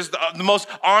do it is just the most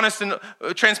honest and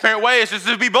transparent way is just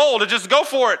to be bold, to just go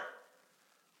for it.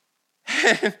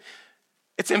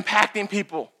 It's impacting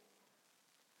people.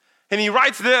 And he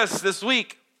writes this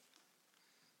week.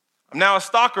 I'm now a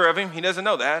stalker of him. He doesn't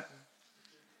know that.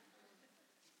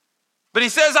 But he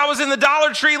says, I was in the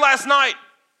Dollar Tree last night,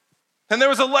 and there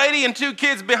was a lady and 2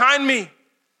 kids behind me.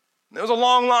 There was a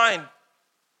long line.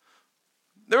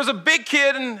 There was a big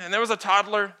kid, and there was a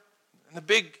toddler, and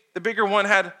the bigger one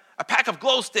had a pack of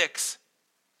glow sticks.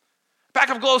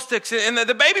 And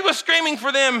the baby was screaming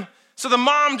for them, so the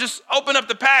mom just opened up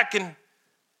the pack, and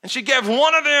she gave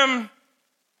one of them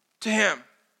to him,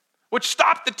 which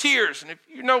stopped the tears. And if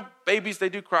you know babies, they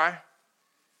do cry.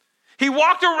 He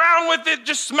walked around with it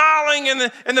just smiling,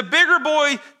 and the bigger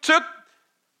boy took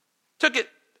it,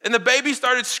 and the baby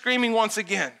started screaming once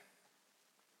again.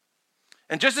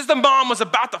 And just as the mom was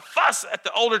about to fuss at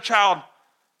the older child,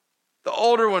 the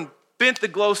older one bent the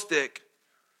glow stick,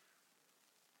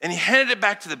 and he handed it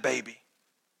back to the baby.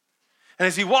 And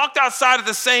as he walked outside at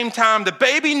the same time, the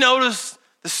baby noticed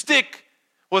the stick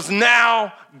was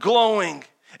now glowing.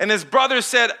 And his brother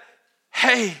said,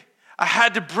 hey, I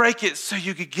had to break it so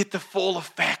you could get the full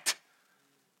effect.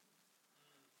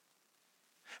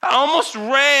 I almost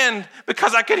ran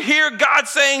because I could hear God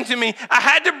saying to me, I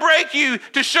had to break you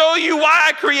to show you why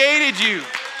I created you.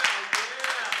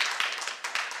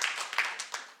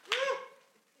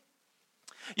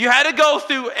 You had to go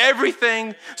through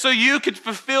everything so you could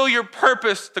fulfill your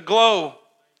purpose to glow.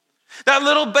 That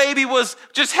little baby was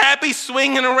just happy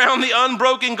swinging around the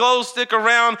unbroken glow stick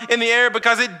around in the air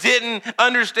because it didn't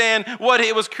understand what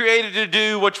it was created to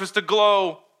do, which was to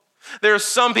glow. There are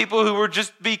some people who would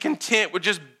just be content with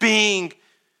just being.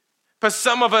 But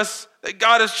some of us that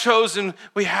God has chosen,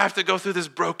 we have to go through this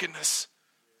brokenness.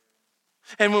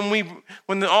 And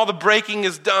when all the breaking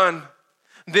is done,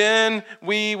 then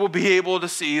we will be able to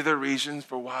see the reasons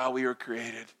for why we were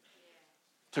created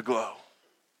to glow.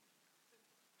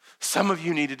 Some of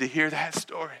you needed to hear that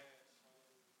story.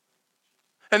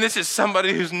 And this is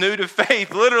somebody who's new to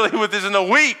faith, literally with this in a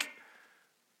week.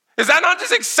 Is that not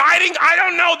just exciting? I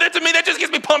don't know. That to me, that just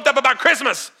gets me pumped up about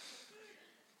Christmas.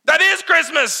 That is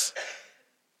Christmas.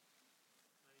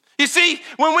 You see,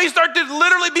 when we start to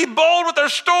literally be bold with our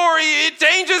story, it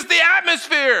changes the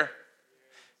atmosphere.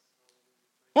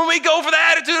 When we go for the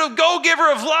attitude of go-giver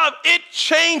of love, it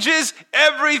changes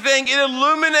everything. It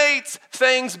illuminates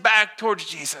things back towards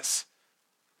Jesus.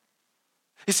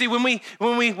 You see, when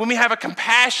we have a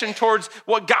compassion towards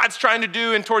what God's trying to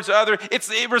do and towards the other,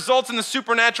 it results in the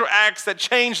supernatural acts that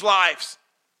change lives.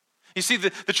 You see,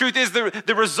 the truth is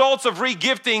the results of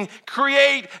regifting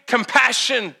create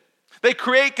compassion. They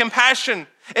create compassion.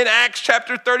 In Acts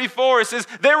chapter 34, it says,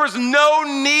 there was no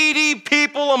needy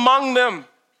people among them.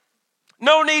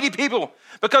 No needy people,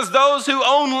 because those who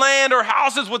own land or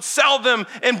houses would sell them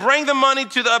and bring the money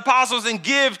to the apostles and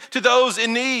give to those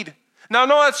in need. Now, I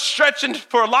know that's stretching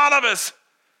for a lot of us,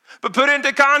 but put it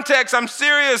into context, I'm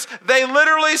serious. They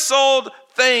literally sold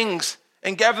things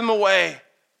and gave them away,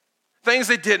 things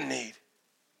they didn't need.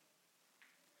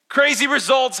 Crazy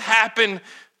results happen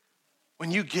when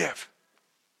you give.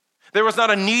 There was not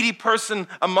a needy person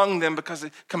among them because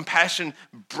compassion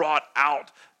brought out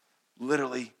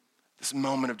literally this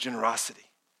moment of generosity.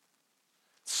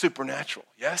 Supernatural,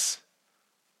 yes?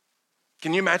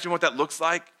 Can you imagine what that looks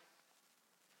like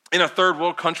in a third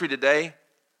world country today?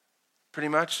 Pretty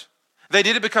much. They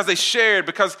did it because they shared,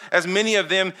 because as many of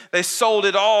them, they sold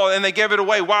it all and they gave it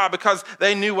away. Why? Because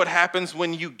they knew what happens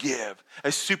when you give.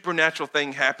 A supernatural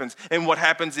thing happens. And what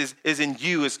happens is in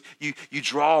you is you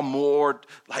draw more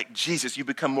like Jesus. You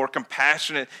become more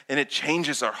compassionate and it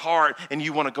changes our heart. And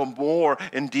you want to go more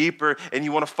and deeper and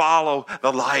you want to follow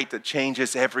the light that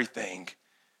changes everything.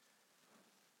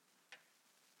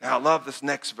 Now I love this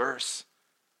next verse.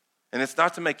 And it's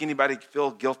not to make anybody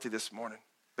feel guilty this morning,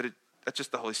 but that's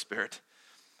just the Holy Spirit.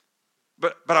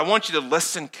 But I want you to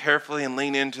listen carefully and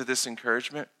lean into this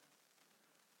encouragement.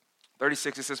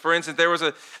 36, it says, for instance, there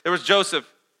was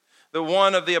Joseph, the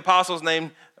one of the apostles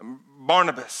named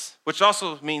Barnabas, which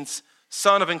also means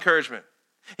son of encouragement.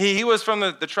 He was from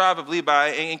the tribe of Levi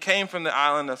and came from the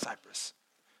island of Cyprus.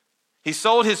 He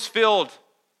sold his field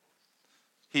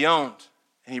he owned,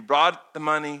 and he brought the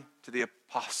money to the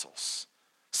apostles.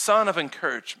 Son of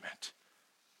encouragement.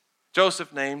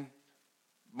 Joseph, named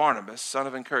Barnabas, son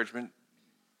of encouragement,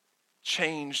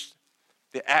 changed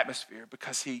the atmosphere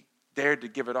because he dared to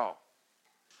give it all.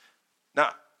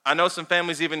 Now, I know some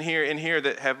families even in here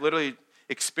that have literally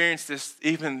experienced this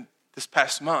even this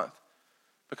past month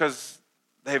because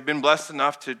they've been blessed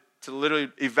enough to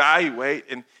literally evaluate,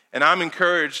 and I'm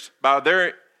encouraged by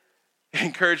their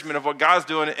encouragement of what God's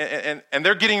doing, and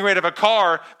they're getting rid of a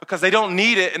car because they don't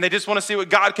need it and they just want to see what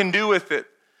God can do with it.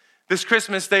 This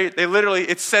Christmas, they literally,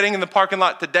 it's sitting in the parking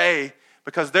lot today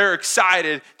because they're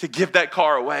excited to give that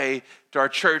car away to our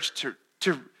church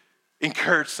to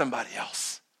encourage somebody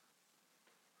else.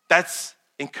 That's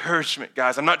encouragement,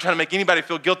 guys. I'm not trying to make anybody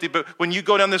feel guilty, but when you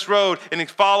go down this road and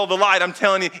follow the light, I'm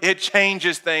telling you, it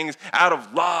changes things out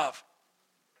of love.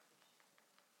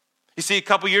 You see, a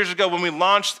couple years ago when we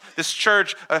launched this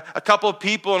church, a couple of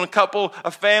people and a couple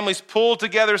of families pulled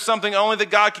together something only that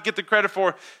God could get the credit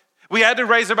for. We had to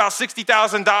raise about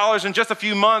 $60,000 in just a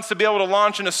few months to be able to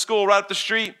launch in a school right up the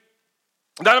street.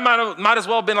 That might as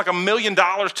well have been like $1 million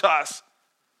to us.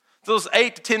 Those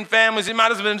 8 to 10 families, it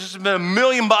might have been just been $1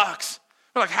 million.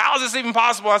 We're like, how is this even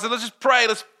possible? I said, let's just pray.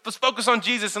 Let's focus on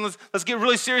Jesus and let's get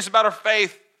really serious about our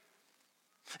faith.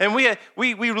 And we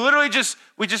literally just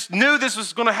knew this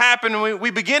was going to happen. And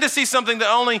we began to see something that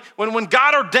only when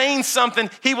God ordains something,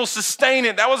 he will sustain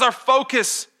it. That was our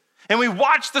focus. And we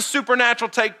watched the supernatural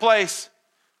take place.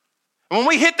 And when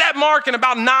we hit that mark in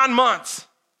about 9 months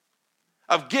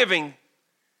of giving,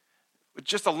 with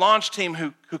just a launch team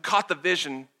who caught the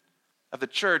vision of the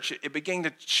church, it began to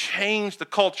change the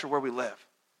culture where we live.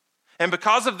 And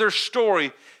because of their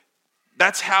story,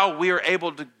 that's how we are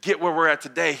able to get where we're at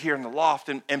today here in the loft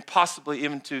and possibly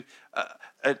even to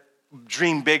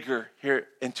dream bigger here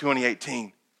in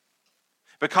 2018.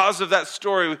 Because of that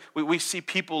story, we see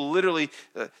people literally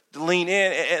lean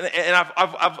in, and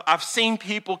I've seen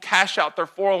people cash out their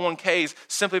 401ks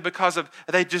simply because of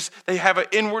they have an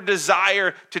inward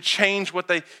desire to change what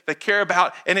they care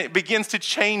about, and it begins to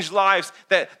change lives.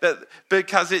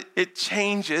 Because it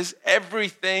changes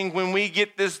everything when we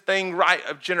get this thing right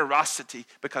of generosity,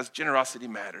 because generosity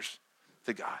matters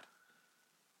to God.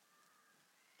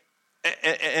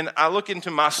 And I look into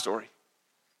my story.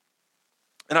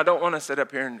 And I don't want to sit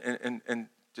up here and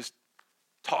just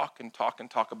talk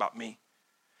about me.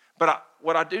 But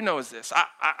what I do know is this.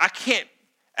 I can't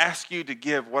ask you to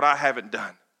give what I haven't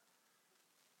done.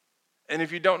 And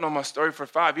if you don't know my story, for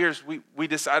 5 years, we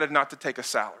decided not to take a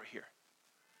salary here.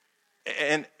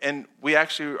 And we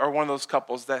actually are one of those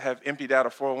couples that have emptied out a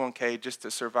 401k just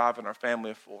to survive in our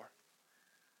family of 4.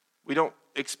 We don't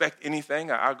expect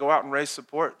anything. I'll go out and raise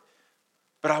support.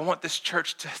 But I want this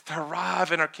church to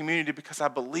thrive in our community because I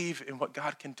believe in what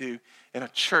God can do in a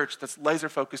church that's laser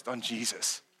focused on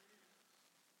Jesus.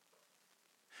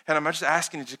 And I'm just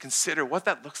asking you to consider what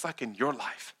that looks like in your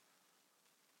life.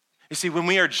 You see, when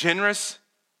we are generous,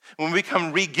 when we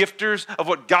become regifters of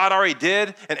what God already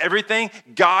did and everything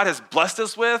God has blessed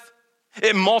us with,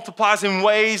 it multiplies in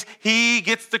ways he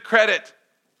gets the credit.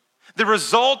 The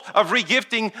result of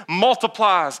regifting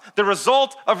multiplies. The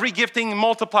result of regifting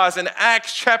multiplies. In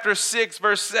Acts chapter 6,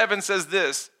 verse 7 says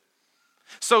this.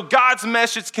 So God's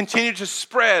message continued to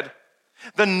spread.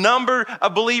 The number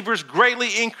of believers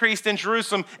greatly increased in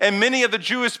Jerusalem, and many of the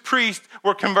Jewish priests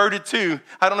were converted too.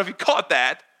 I don't know if you caught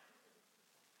that.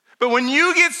 But when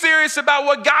you get serious about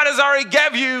what God has already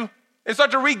gave you and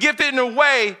start to regift it in a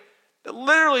way that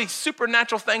literally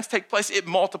supernatural things take place, it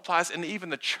multiplies, and even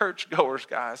the churchgoers,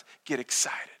 guys, get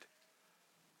excited.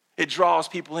 It draws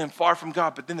people in far from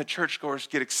God, but then the churchgoers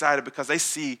get excited because they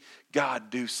see God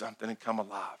do something and come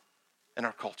alive in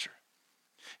our culture.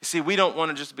 You see, we don't want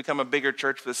to just become a bigger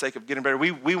church for the sake of getting better.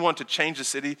 We want to change the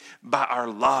city by our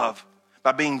love,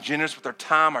 by being generous with our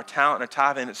time, our talent, and our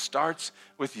tithe, and it starts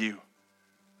with you.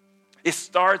 It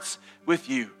starts with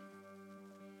you.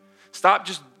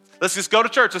 Let's just go to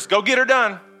church. Let's go get her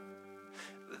done.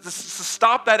 Let's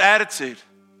stop that attitude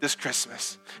this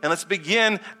Christmas. And let's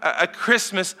begin a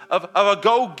Christmas of a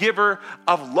go-giver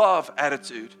of love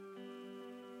attitude.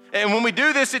 And when we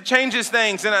do this, it changes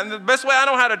things. And the best way I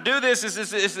know how to do this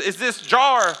is this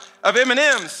jar of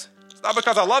M&Ms. It's not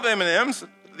because I love M&Ms.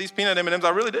 These peanut M&Ms, I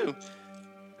really do.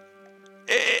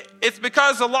 It's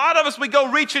because a lot of us, we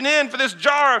go reaching in for this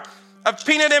jar of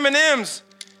peanut M&Ms.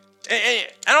 And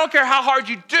I don't care how hard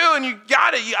you do, and you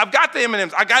got it. I've got the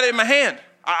M&Ms. I got it in my hand.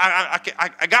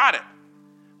 I got it.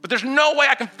 But there's no way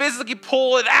I can physically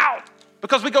pull it out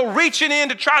because we go reaching in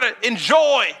to try to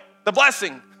enjoy the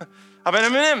blessing of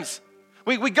M&Ms.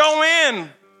 We go in.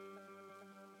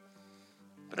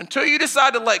 But until you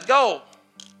decide to let go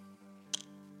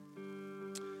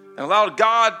and allow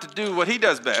God to do what he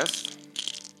does best,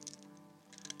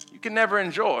 you can never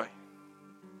enjoy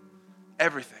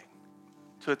everything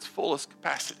to its fullest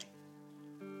capacity.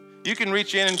 You can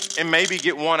reach in and maybe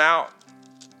get one out.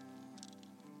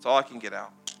 That's all I can get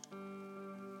out.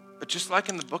 But just like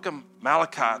in the book of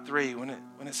Malachi 3, when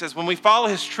it says, when we follow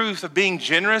his truth of being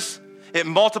generous, it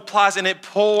multiplies and it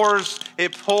pours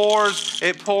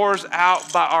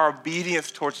out by our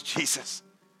obedience towards Jesus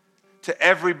to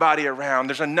everybody around.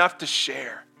 There's enough to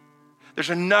share.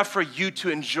 There's enough for you to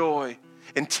enjoy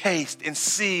and taste and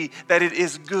see that it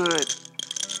is good.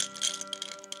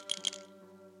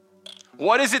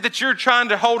 What is it that you're trying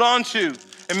to hold on to?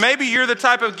 And maybe you're the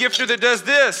type of gifter that does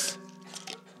this.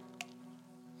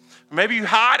 Maybe you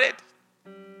hide it.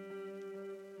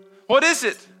 What is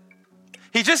it?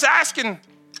 He's just asking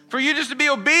for you just to be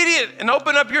obedient and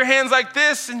open up your hands like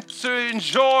this and to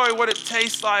enjoy what it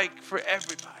tastes like for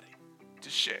everybody to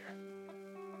share.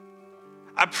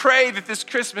 I pray that this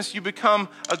Christmas you become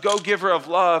a go-giver of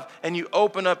love and you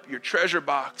open up your treasure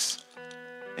box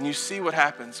and you see what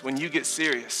happens when you get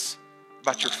serious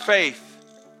about your faith,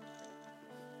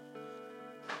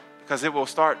 because it will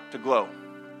start to glow.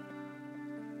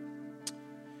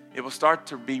 It will start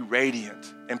to be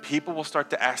radiant, and people will start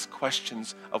to ask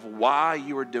questions of why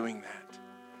you are doing that.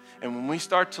 And when we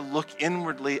start to look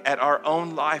inwardly at our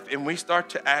own life and we start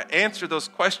to answer those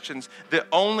questions, the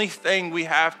only thing we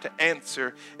have to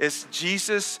answer is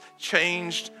Jesus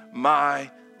changed my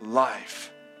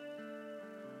life,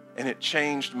 and it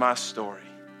changed my story.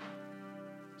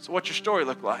 So what's your story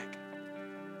look like?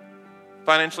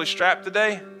 Financially strapped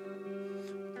today?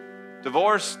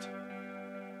 Divorced?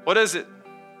 What is it?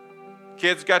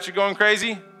 Kids got you going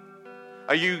crazy?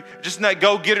 Are you just in that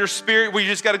go-getter spirit where you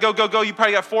just got to go? You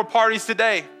probably got 4 parties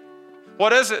today.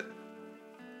 What is it?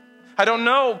 I don't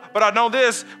know, but I know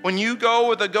this. When you go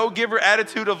with a go-giver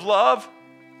attitude of love,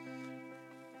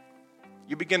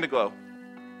 you begin to glow.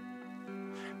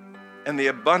 And the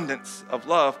abundance of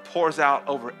love pours out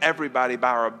over everybody by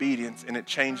our obedience, and it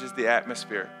changes the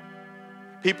atmosphere.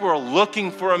 People are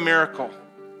looking for a miracle.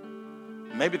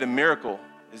 Maybe the miracle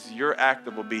is your act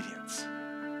of obedience.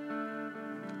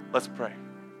 Let's pray.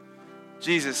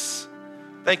 Jesus,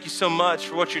 thank you so much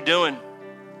for what you're doing.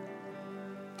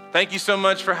 Thank you so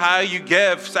much for how you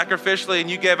give sacrificially and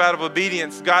you give out of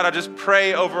obedience. God, I just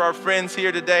pray over our friends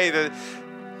here today that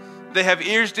they have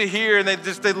ears to hear and they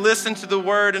listen to the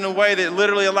word in a way that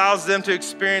literally allows them to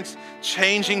experience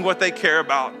changing what they care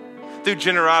about through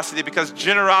generosity, because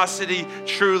generosity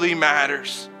truly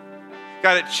matters.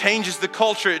 God, it changes the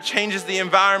culture, it changes the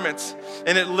environments,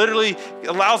 and it literally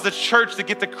allows the church to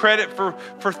get the credit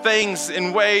for things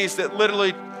in ways that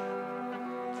literally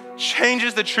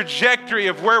changes the trajectory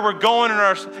of where we're going in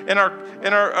our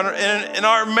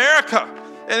America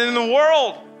and in the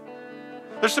world.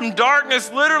 There's some darkness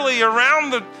literally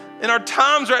around in our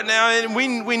times right now, and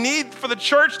we need for the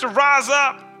church to rise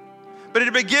up. But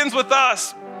it begins with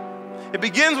us. It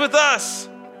begins with us.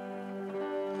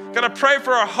 God, I pray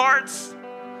for our hearts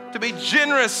to be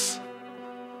generous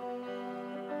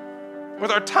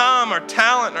with our time, our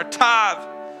talent, and our tithe.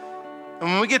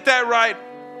 And when we get that right,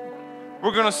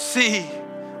 we're going to see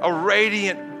a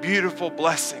radiant, beautiful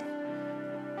blessing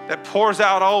that pours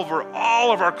out over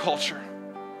all of our culture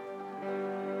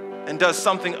and does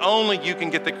something only you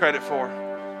can get the credit for,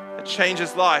 that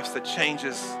changes lives,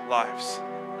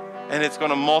 And it's going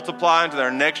to multiply into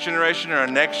our next generation and our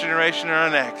next generation and our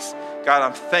next. God,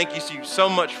 I'm thank you so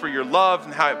much for your love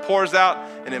and how it pours out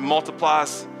and it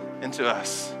multiplies into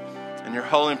us. In your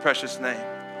holy and precious name,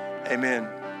 amen.